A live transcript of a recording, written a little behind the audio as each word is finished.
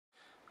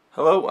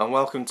Hello and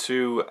welcome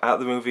to At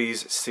the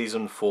Movies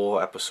Season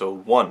 4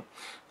 Episode 1.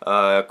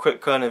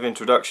 Quick kind of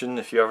introduction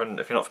if you're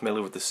not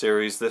familiar with the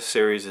series. This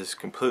series is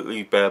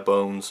completely bare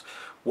bones,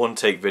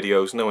 one-take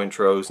videos, no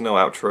intros, no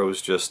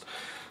outros, just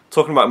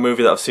talking about a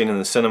movie that I've seen in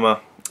the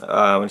cinema.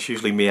 And it's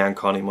usually me and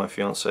Connie, my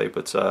fiance,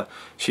 but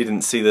she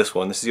didn't see this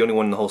one. This is the only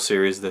one in the whole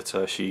series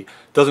that she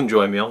doesn't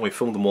join me on. We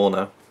filmed them all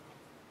now.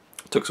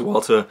 It took us a while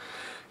to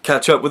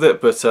catch up with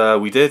it,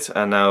 but we did,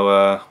 and now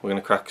we're going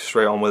to crack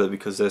straight on with it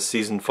because there's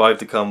season 5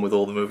 to come with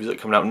all the movies that are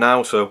coming out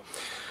now, so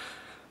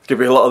there's going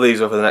to be a lot of these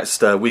over the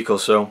next week or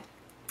so.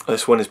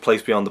 This one is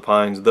Place Beyond the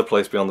Pines, The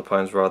Place Beyond the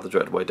Pines rather,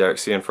 directed by Derek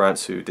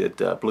Cianfrance, who did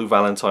Blue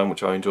Valentine,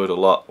 which I enjoyed a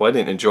lot. Well, I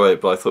didn't enjoy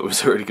it, but I thought it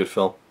was a really good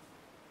film.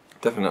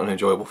 Definitely not an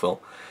enjoyable film.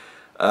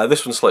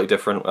 This one's slightly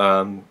different,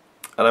 and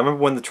I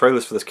remember when the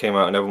trailers for this came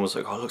out and everyone was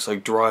like, oh, it looks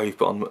like Drive,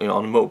 but on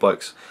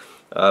motorbikes.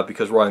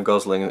 Because Ryan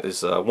Gosling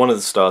is one of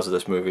the stars of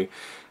this movie,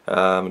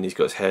 and he's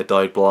got his hair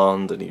dyed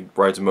blonde, and he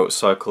rides a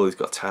motorcycle, he's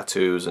got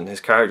tattoos, and his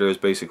character is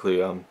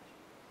basically a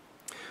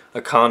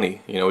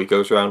carny. You know, he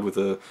goes around with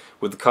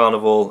the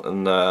carnival,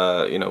 and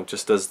you know,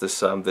 just does this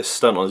this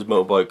stunt on his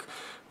motorbike,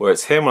 where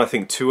it's him and I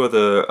think two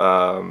other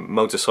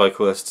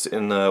motorcyclists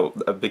in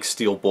a big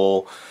steel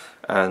ball,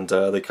 and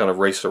they kind of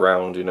race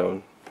around, you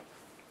know,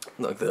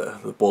 like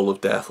the ball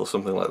of death or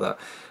something like that.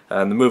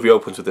 And the movie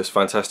opens with this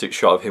fantastic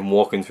shot of him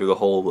walking through the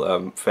whole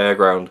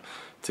fairground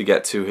to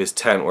get to his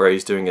tent where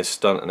he's doing his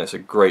stunt, and it's a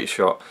great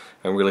shot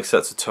and really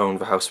sets a tone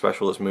for how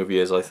special this movie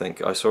is. I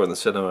think I saw it in the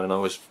cinema and I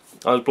was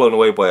blown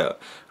away by it.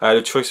 I had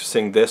a choice of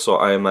seeing this or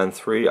Iron Man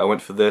 3. I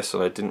went for this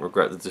and I didn't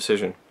regret the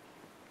decision.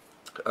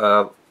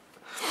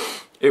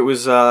 It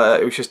was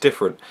just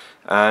different,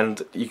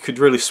 and you could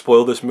really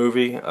spoil this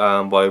movie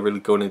by really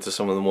going into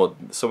some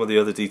of the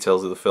other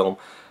details of the film.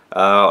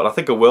 And I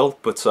think I will,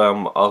 but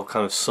I'll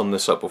kind of sum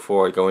this up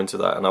before I go into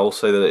that. And I will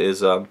say that it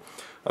is a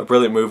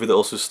brilliant movie that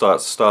also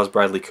stars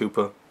Bradley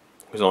Cooper,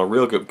 who's on a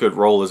real good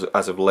role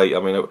as of late. I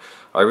mean,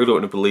 I really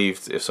wouldn't have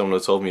believed if someone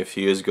had told me a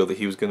few years ago that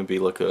he was going to be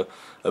like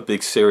a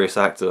big serious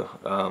actor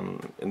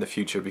in the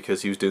future,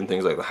 because he was doing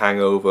things like The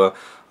Hangover.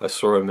 I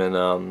saw him in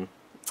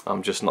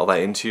I'm Just Not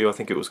That Into You, I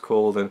think it was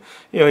called, and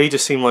you know, he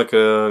just seemed like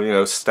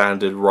a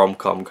standard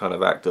rom-com kind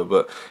of actor,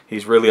 but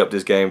he's really upped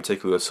his game,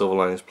 particularly with Silver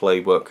Linings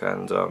Playbook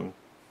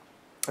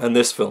and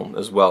this film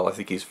as well. I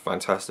think he's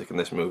fantastic in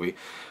this movie.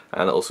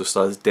 And it also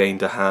stars Dane,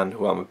 DeHaan,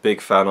 who I'm a big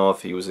fan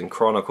of. He was in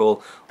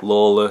Chronicle,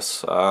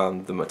 Lawless,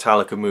 the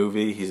Metallica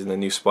movie, he's in the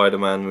new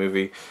Spider-Man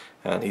movie,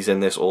 and he's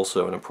in this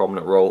also in a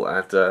prominent role.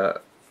 And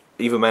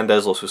Eva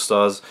Mendes also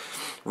stars.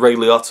 Ray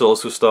Liotta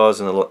also stars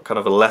in a kind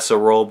of a lesser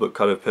role, but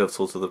kind of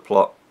pivotal to the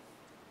plot.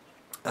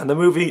 And the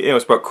movie, you know,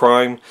 it's about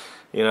crime,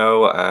 you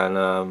know,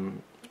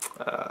 and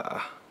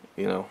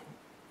you know,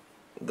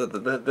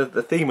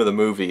 the theme of the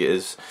movie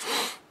is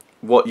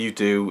what you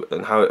do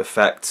and how it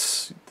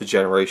affects the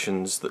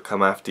generations that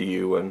come after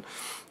you, and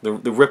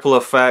the ripple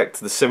effect,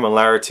 the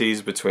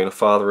similarities between a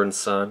father and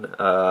son,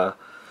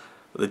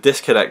 the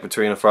disconnect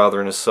between a father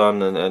and a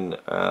son, and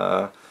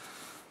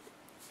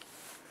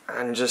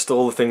just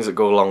all the things that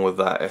go along with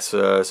that. It's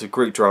a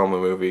great drama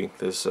movie.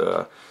 There's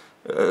a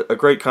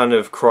great kind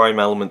of crime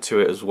element to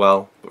it as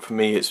well, but for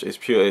me it's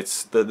pure.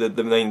 It's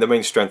the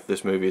main strength of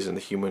this movie is in the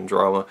human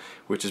drama,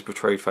 which is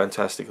portrayed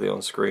fantastically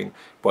on screen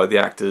by the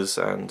actors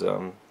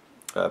and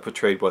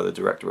portrayed by the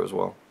director as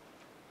well.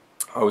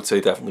 I would say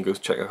definitely go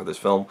check out this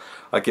film.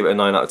 I'd give it a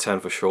 9 out of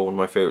 10 for sure, one of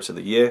my favourites of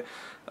the year.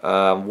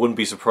 Wouldn't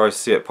be surprised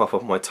to see it pop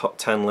up on my top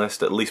 10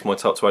 list, at least my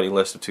top 20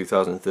 list of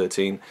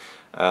 2013.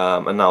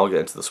 And now I'll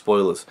get into the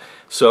spoilers.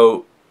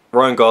 So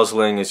Ryan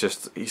Gosling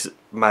is he's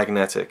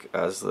magnetic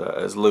as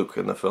Luke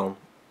in the film.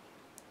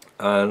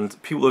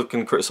 And people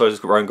can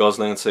criticise Ryan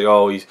Gosling and say,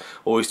 oh, he's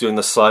always doing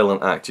the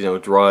silent act, you know,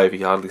 Drive,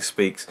 he hardly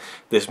speaks.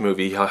 This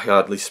movie, he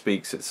hardly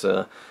speaks. It's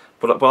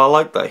But I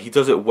like that. He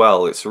does it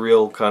well. It's a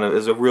real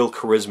there's a real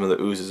charisma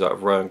that oozes out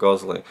of Ryan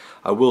Gosling.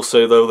 I will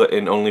say though that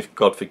in Only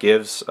God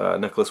Forgives,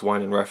 Nicholas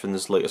Winding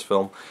Refn's latest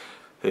film,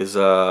 his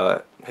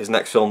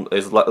latest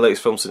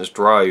film since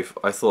Drive,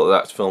 I thought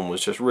that film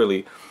was just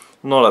really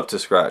not up to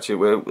scratch.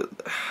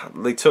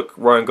 They took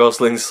Ryan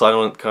Gosling's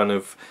silent kind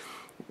of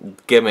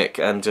gimmick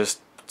and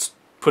just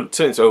put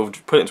it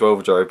into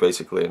overdrive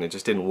basically, and it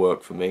just didn't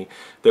work for me.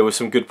 There were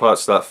some good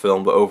parts to that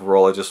film, but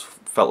overall I just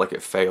felt like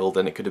it failed,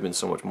 and it could have been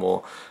so much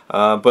more.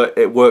 But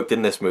it worked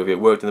in this movie. It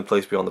worked in The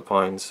Place Beyond the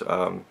Pines.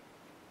 And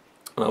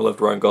I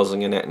loved Ryan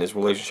Gosling in it and his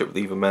relationship with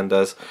Eva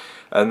Mendes.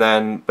 And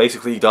then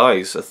basically he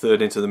dies a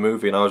third into the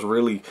movie, and I was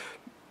really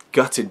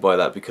gutted by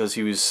that, because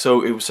it was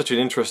such an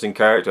interesting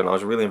character, and I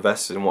was really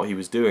invested in what he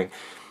was doing.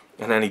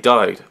 And then he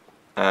died.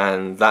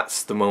 And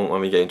that's the moment when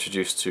we get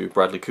introduced to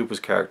Bradley Cooper's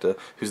character,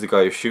 who's the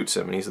guy who shoots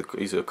him, and he's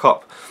a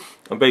cop.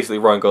 And basically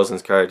Ryan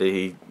Gosling's character,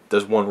 he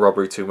does one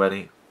robbery too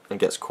many and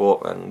gets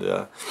caught, and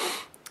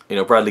you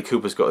know, Bradley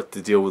Cooper's got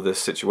to deal with this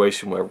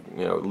situation where,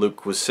 you know,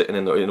 Luke was sitting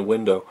in a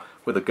window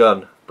with a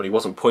gun, but he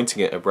wasn't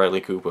pointing it at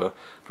Bradley Cooper,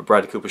 but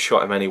Bradley Cooper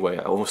shot him anyway.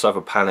 I almost have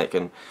a panic,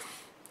 and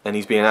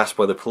he's being asked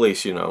by the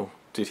police, you know,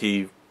 did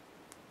he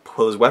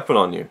pull his weapon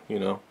on you, you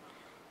know?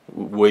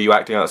 were you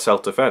acting out of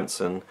self-defense?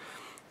 And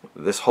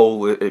this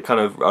whole, it kind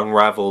of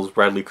unravels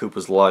Bradley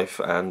Cooper's life,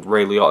 and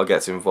Ray Liotta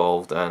gets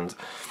involved, and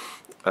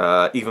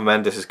even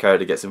Mendes'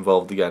 character gets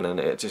involved again, and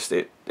it just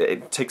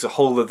it takes a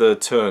whole other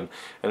turn,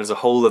 and there's a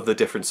whole other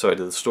different side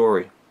of the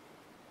story.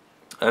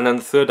 And then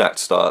the third act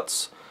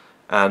starts,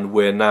 and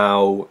we're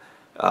now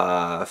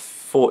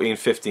 14,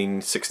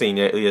 15, 16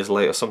 years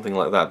later, something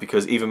like that,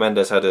 because Eva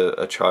Mendes had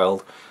a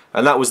child,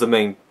 and that was the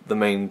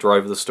main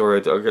drive of the story.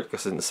 I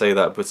guess I didn't say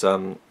that, but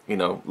you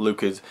know,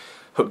 Luke had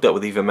hooked up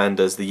with Eva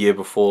Mendes the year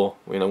before,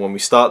 you know, when we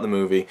start the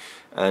movie,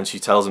 and she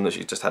tells him that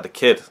she just had a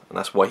kid, and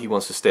that's why he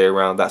wants to stay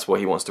around. That's why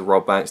he wants to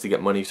rob banks to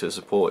get money to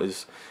support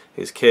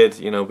his kid,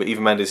 you know. But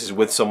Eva Mendes is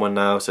with someone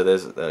now, so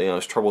there's you know,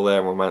 there's trouble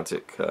there,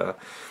 romantic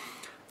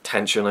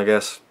tension, I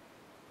guess.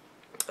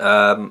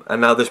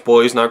 And now this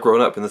boy is now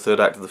grown up in the third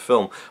act of the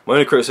film. My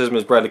only criticism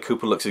is Bradley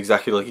Cooper looks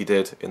exactly like he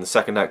did in the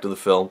second act of the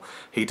film.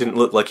 He didn't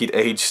look like he'd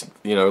aged,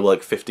 you know,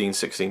 like 15,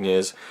 16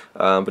 years,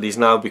 but he's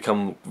now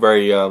become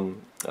very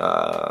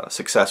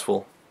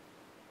successful,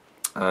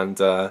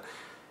 and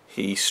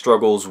he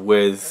struggles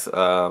with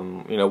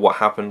you know, what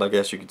happened, I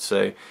guess you could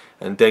say.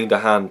 And Dane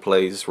DeHaan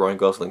plays Ryan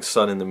Gosling's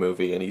son in the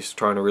movie, and he's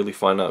trying to really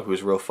find out who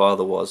his real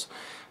father was.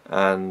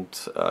 And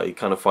he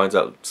kind of finds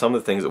out some of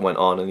the things that went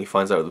on, and he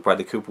finds out that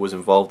Bradley Cooper was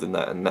involved in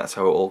that, and that's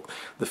how it all,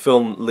 the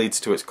film leads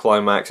to its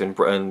climax. And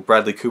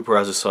Bradley Cooper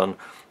has a son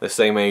the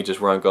same age as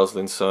Ryan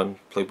Gosling's son,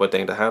 played by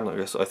Dane DeHaan.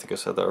 I think I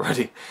said that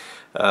already.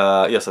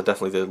 Yes, I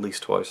definitely did, at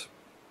least twice.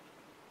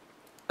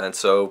 And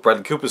so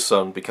Bradley Cooper's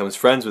son becomes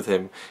friends with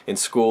him in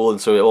school,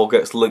 and so it all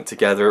gets linked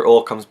together, it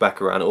all comes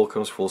back around, it all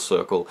comes full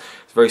circle.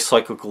 It's a very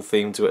cyclical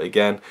theme to it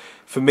again.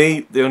 For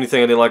me, the only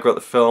thing I didn't like about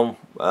the film,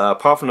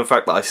 apart from the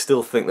fact that I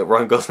still think that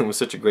Ryan Gosling was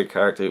such a great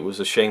character, it was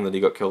a shame that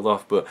he got killed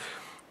off, but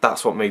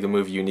that's what made the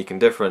movie unique and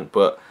different.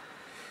 But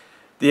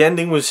the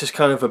ending was just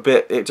kind of a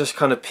bit, it just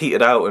kind of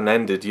petered out and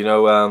ended, you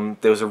know.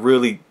 There was a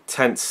really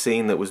tense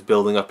scene that was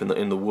building up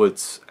in the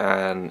woods,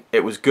 and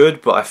it was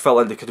good, but I felt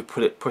like they could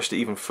have pushed it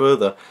even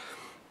further.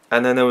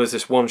 And then there was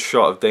this one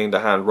shot of Dane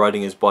DeHaan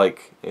riding his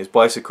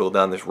bicycle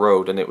down this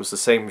road, and it was the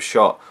same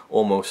shot,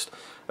 almost,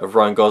 of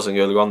Ryan Gosling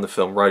earlier on in the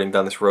film riding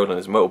down this road on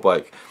his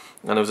motorbike.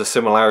 And there was a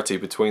similarity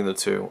between the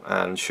two,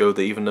 and showed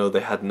that even though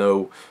they had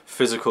no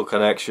physical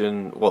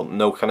connection, well,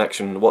 no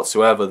connection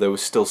whatsoever, there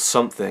was still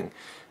something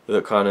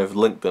that kind of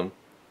linked them.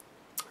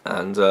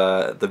 And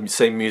the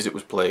same music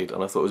was played,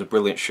 and I thought it was a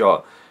brilliant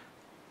shot.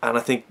 And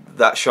I think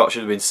that shot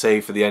should have been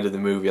saved for the end of the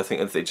movie. I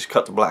think if they just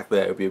cut to black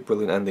there, it would be a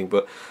brilliant ending.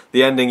 But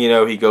the ending, you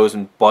know, he goes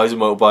and buys a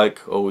motorbike,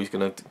 or he's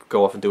going to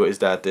go off and do what his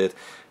dad did.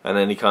 And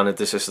then he kind of,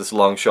 there's just this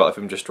long shot of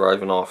him just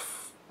driving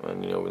off.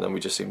 And, you know, and then we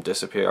just see him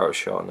disappear out of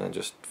shot, and then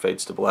just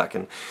fades to black.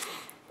 And,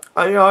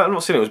 you know, I'm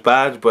not saying it was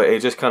bad, but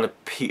it just kind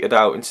of petered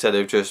out instead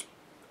of just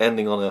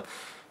ending on a,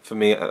 for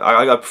me,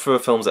 I prefer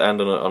films that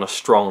end on a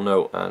strong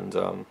note.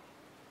 And,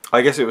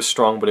 I guess it was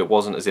strong, but it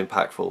wasn't as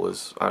impactful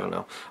as, I don't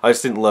know. I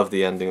just didn't love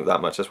the ending that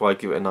much. That's why I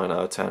give it a 9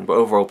 out of 10. But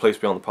overall, Place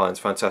Beyond the Pines,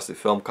 fantastic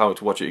film. Can't wait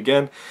to watch it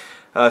again.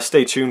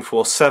 Stay tuned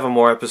for 7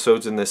 more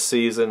episodes in this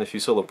season. If you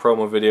saw the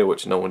promo video,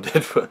 which no one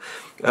did, but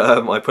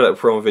I put out a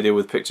promo video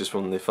with pictures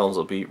from the films that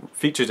will be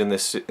featured in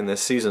this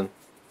season.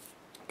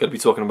 Going to be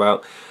talking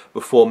about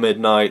Before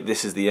Midnight,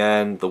 This Is the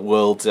End, The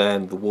World's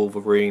End, The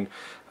Wolverine,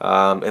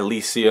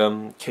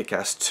 Elysium,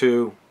 Kick-Ass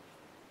 2.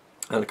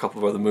 And a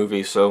couple of other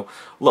movies, so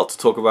a lot to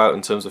talk about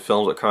in terms of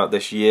films that come out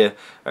this year.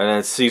 And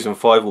then season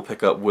 5 will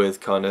pick up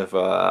with kind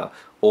of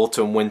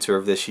autumn, winter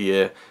of this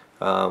year,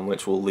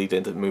 which will lead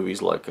into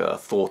movies like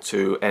Thor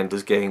 2,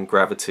 Ender's Game,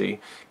 Gravity,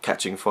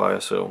 Catching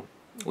Fire. So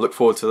look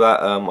forward to that.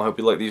 I hope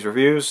you like these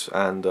reviews,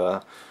 and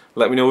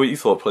let me know what you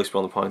thought of Place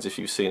Beyond the Pines if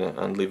you've seen it,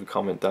 and leave a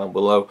comment down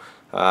below.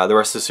 The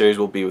rest of the series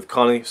will be with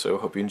Connie, so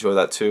I hope you enjoy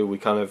that too. We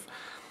kind of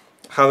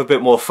have a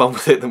bit more fun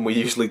with it than we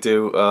usually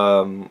do,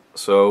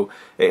 so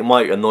it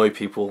might annoy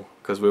people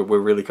because we're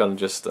really kind of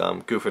just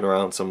goofing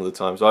around some of the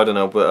times. I don't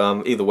know,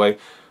 but either way,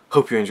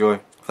 hope you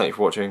enjoy. Thank you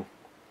for watching.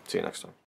 See you next time.